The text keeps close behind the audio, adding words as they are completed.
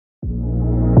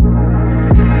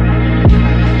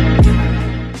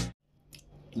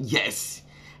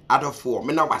adofo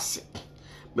me na wase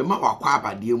me ma wakwa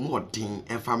abade mu odin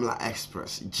and Family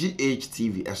Express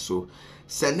GHTV eso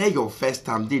send your first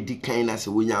time they decline as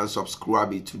when you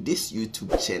subscribe to this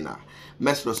YouTube channel.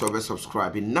 Must also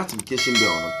subscribe, notification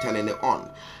bell turning it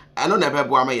on. I know never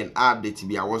boy my update to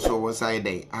be I was one side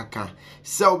day. I can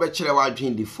sell better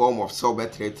in the form of sober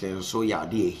trade so yeah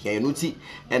dear H0t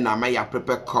and I may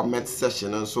prepare comment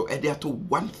session and so adhere to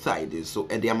one side so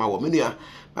adhere my woman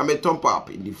I may thumb up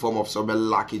in the form of sober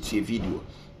lucky to video.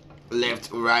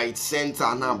 Left, right,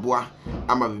 center, na boa.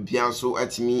 Ama bibian so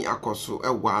atimi akoso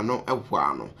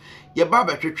ewa Ye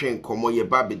baba twetwen komo ye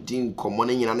baba din komo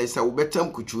na nyina ne se wo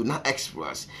betam kuchu na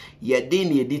express. Ye de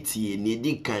ne editie ne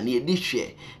edi kan ne edi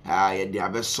hwe. Ye de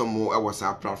abesomo e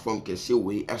sa platform kese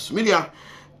we esomedia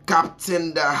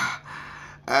captain da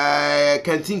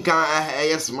kantinka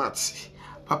H0t.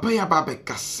 Papa ya baba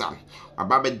kasa.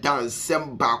 Baba dance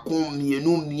ba ko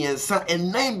mienu miensa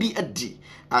enan bi adi.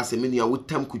 As a mini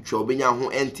wutam kutwa obenya ho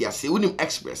enti ase wonim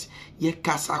express ye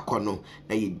kasa kono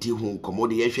na ye di ho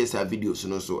komode ye hwe sa videos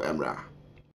no so emra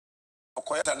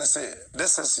Okoyeta ne say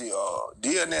this is your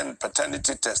DNA and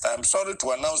paternity test. I am sorry to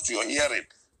announce to your hearing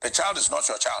the child is not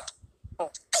your child.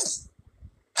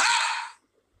 Ha!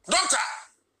 Doctor,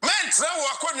 men travel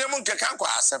akwanwe mu nkeka nkwa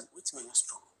asem wetin me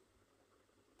stroke.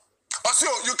 Also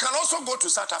you can also go to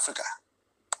South Africa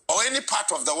or any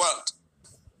part of the world.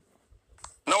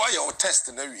 Now I your test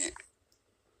in every year.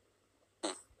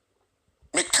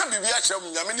 Me can be actually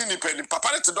nyamini ni pen papa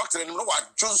the doctor and no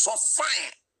what just so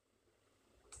fine.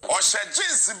 Or she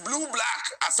jeans blue black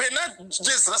afena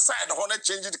jeans the side the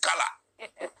change the color.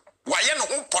 Why you no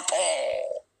poto?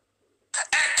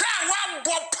 E ka wa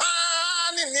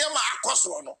bopan ni near my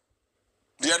akoso no.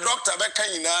 The doctor be kan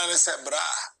nyina ne se bra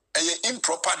e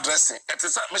improper dressing. It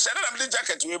is me share na me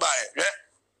jacket we buy. Yeah.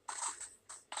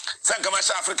 Sanka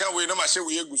masha Africa we no mashe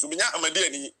we egusu minya amade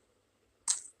ani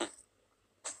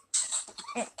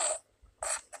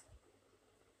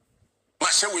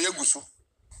mashe we egusu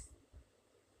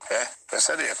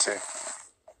pesa de yete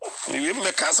ni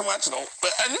me ka asem ach no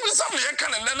ani me sam le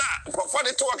kan na nkofo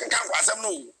de to kan kwa asem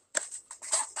no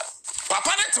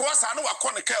papa de to wasa no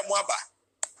wakọ ne ka mu aba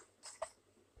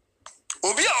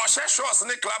obi a o share shorts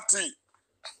ne club tee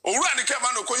owura ne ka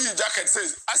ma no koyi jacket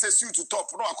says as a suit to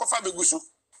top no akofa begusu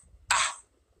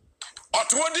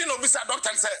Otwodi no bisa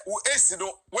doctor say we AC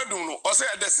no we do no or say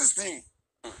the 16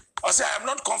 or say I am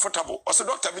not comfortable or say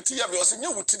doctor me tia be or say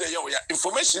nya wuti de ye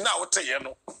information na wote ye no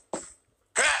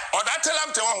or that tell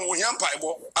am te wo hiam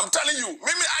paibo I'm telling you me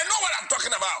I know what I'm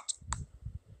talking about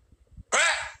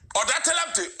or that tell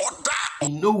am te or that I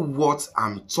know what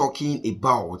I'm talking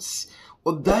about.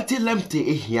 Odati lemte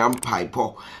ehiam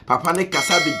paipo. Papa ne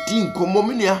kasa be din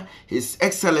komominia His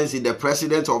Excellency the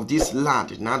President of this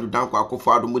land. Nadu danko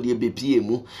Akufo-Addo mudi ebepie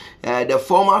mu. The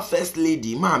former First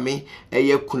Lady Mame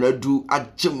eye Konadu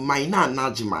ajimai na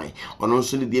najimai. Ono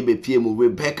nso ne de ebepie mu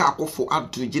Rebecca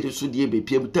Akufo-Addo jide so de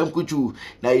ebepie mu tamkuju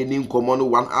na yeni nkomo no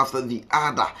one after the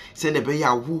other. Se ne be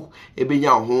ya wu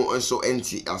ebenya ho nso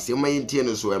enti asema yentie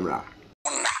no so emra.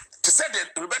 To say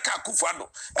that Rebecca Akufo-Addo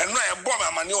and no a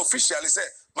bomb money officially say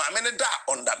my men da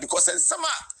on that because some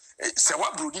say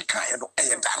what brody can no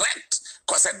direct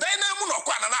because a dynamo no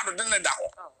kwa na do den da ho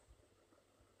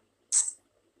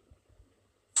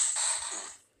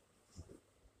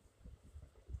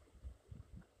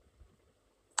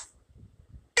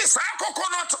it's a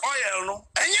coconut oil no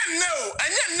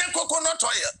enye coconut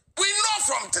oil we know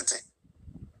from Tete.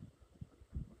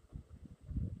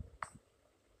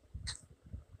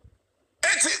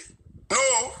 No,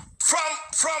 from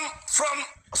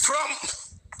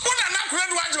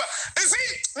is he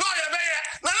no you there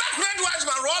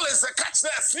Rawlings catch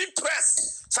there free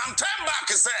press some time back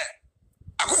he said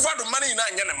Akufo-Addo money na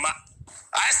nyane ma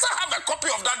I still have a copy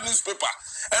of that newspaper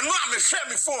and now I'm share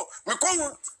me phone me call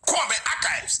me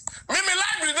archives me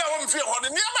library there home feel ho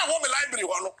near my home library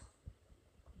ho no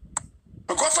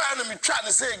because I me try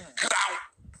to say ground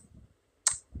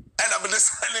and I'm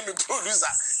listening to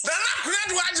producer. Then I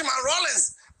create watch my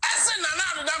Rawlings. I said,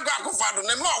 "Nana, don't go Akufo-Addo.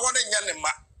 No more what they ma."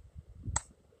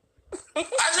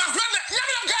 I just friend, you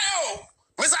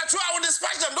Mr. I will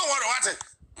dispatch them. Don't worry what it.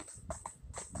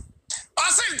 I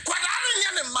said, "Quite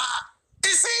ma." You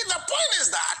see, the point is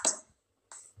that,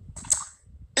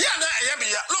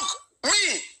 look,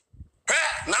 me,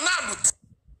 Nana,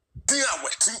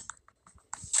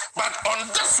 but on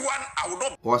this one, I will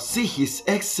not. Or see His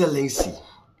Excellency.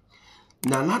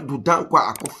 Nana do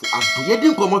dankwa Akufo-Addo yedi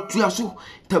nkomo tuaso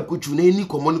tabkuju na eni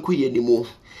komo nko ye nimo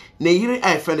na yire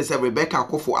I friend say Rebecca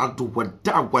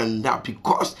Akufo-Addo wanda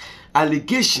because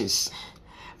allegations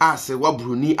as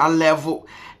wabuni a level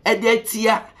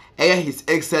edetia His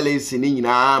Excellency ni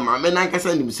nyina ma me nan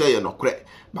kasa nim say no kore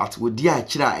but we di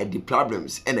akira the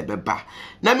problems and beba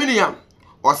na me nua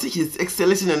o se His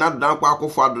Excellency na dan kwa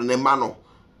Akufo-Addo ne ma no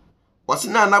o se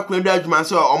na Konadu adwuma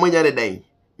say o monya de dan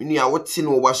me nua wote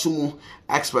no wasumu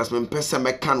express me pese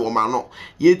me kan wo ma no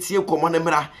ye tie komo ne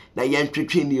mra na ye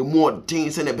ntwetwe ne mu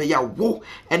odin se ne be ya wo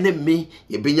ene me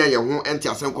ye benya ye ho enti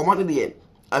asen komo ne de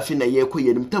afi na ye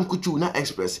koye nim tam kuchu na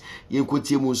express ye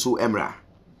kotie mu so emra.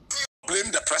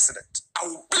 Blame the president. I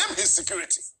will blame his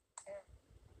security.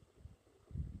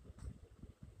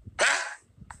 Huh?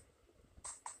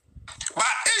 But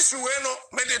issue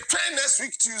may they train next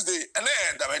week Tuesday and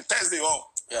then Thursday.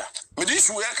 Oh, yeah. But the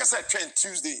issue I can say train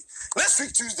Tuesday. Next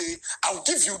week Tuesday, I'll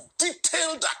give you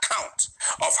detailed account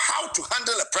of how to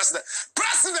handle a president.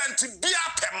 President be a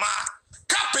pema,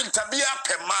 carpenter be a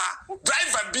pema,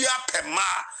 driver be a pema,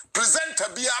 presenter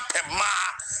be a pema,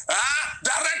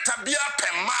 director be a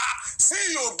pema,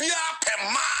 CEO be a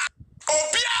pema, or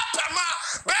be a pema.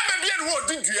 Baby be a word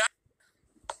did you?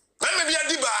 Let me be a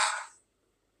diba.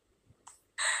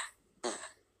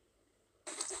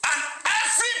 And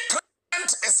every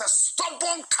president is a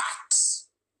stubborn cat.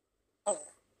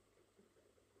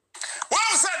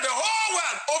 Well said, the whole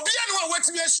world. Obiano, what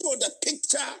we show the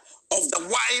picture of the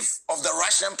wife of the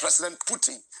Russian President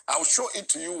Putin. I'll show it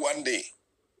to you one day.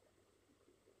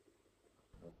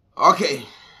 Okay.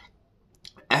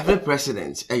 Every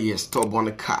president a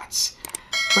stubborn cat.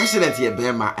 President here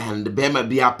Bema and Bema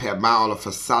be up per all of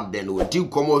a sudden will do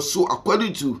come so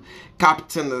according to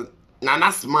Captain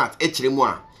Nana Smart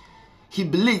H0t. He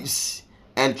believes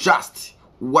and trusts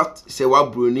what say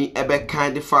what Bruni ebe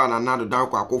kind fan another down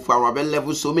Akufo-Addo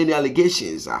level so many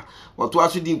allegations what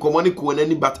was with the communico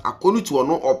any but according to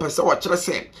no or person what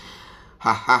say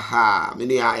ha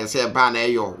many I say ban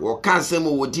yo or can say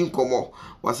mo wodin komo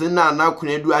was na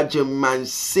Konadu ajeman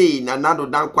say na nado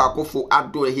dan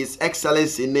Akufo-Addo His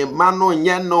Excellency ne mano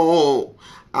nyano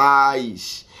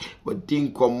aish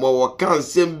wodin komo wo kan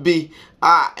say bi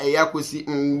eyakosi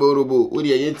mborobo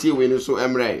odi ayentie we no so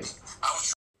emre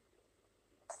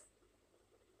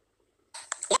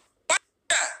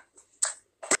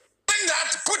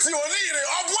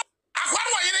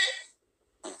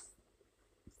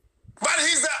but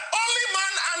he's the only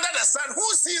man under the sun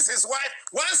who sees his wife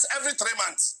once every 3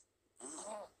 months.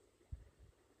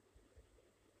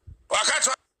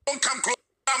 Don't come close.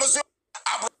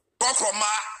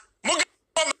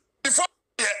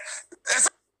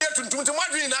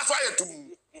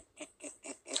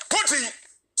 Putin,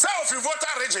 self you vote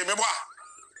regime,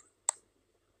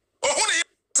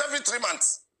 every 3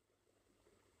 months.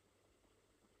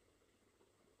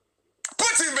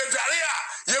 Putin Bejaria,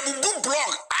 you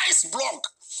blog, ice blog.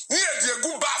 Near the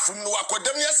good bath from no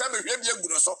academia,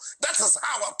 that is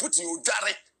how I put you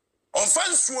jarry on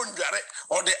fans jarry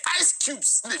or the ice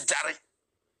cubes live jarry.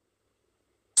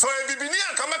 So if you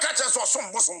near come catch us or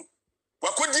some bosom,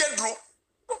 what could you do?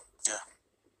 Yeah.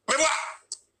 Maybe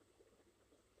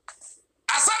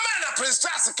as a man, Prince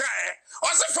Charles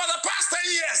also for the past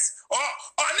 10 years, or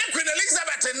Queen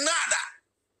Elizabeth and Nada,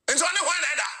 and only one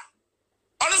other.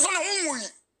 Honestly, who we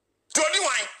to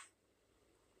anyone.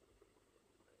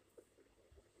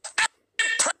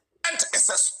 Is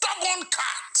a stubborn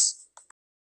cat.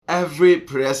 Every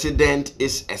president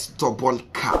is a stubborn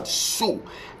cat. So,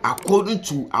 according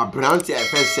to Abranti, I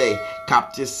first say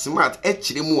Captain Smart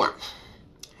H0t.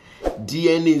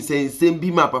 DNA says same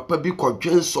be my papa be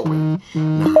conjoined so. Papa,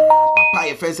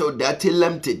 I first say that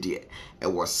limited there.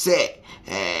 It was said,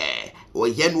 or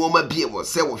yen woman be was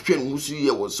say was friend who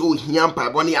was so hiam pa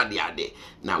boni ade.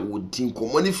 Now would think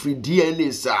money free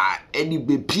DNA any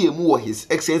baby mu His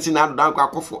Excellency na dan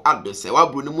Akufo-Addo say wa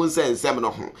bruni mu say nsem no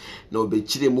ho na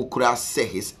obechire mu kura say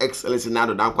His Excellency na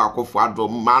dan Akufo-Addo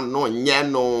man no nye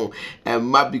no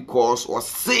ma because or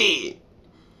say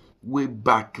way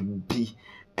back be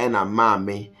and a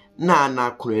mame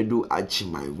na Konadu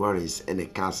my worries and a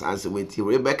cancer answer with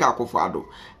Rebecca Akufo-Addo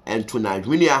and tonight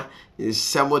Junior is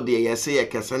somebody I say a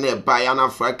casane by an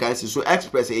African so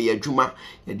express a juma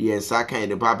and the Saka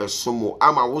and the barber somo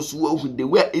ama was who the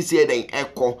way is here then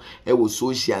echo it was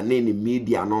social name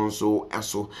media non so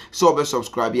be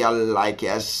subscribe like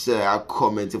us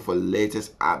comment for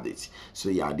latest updates so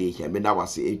yeah they hear me that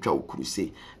was H0t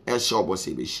say and shop was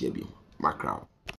a be macro.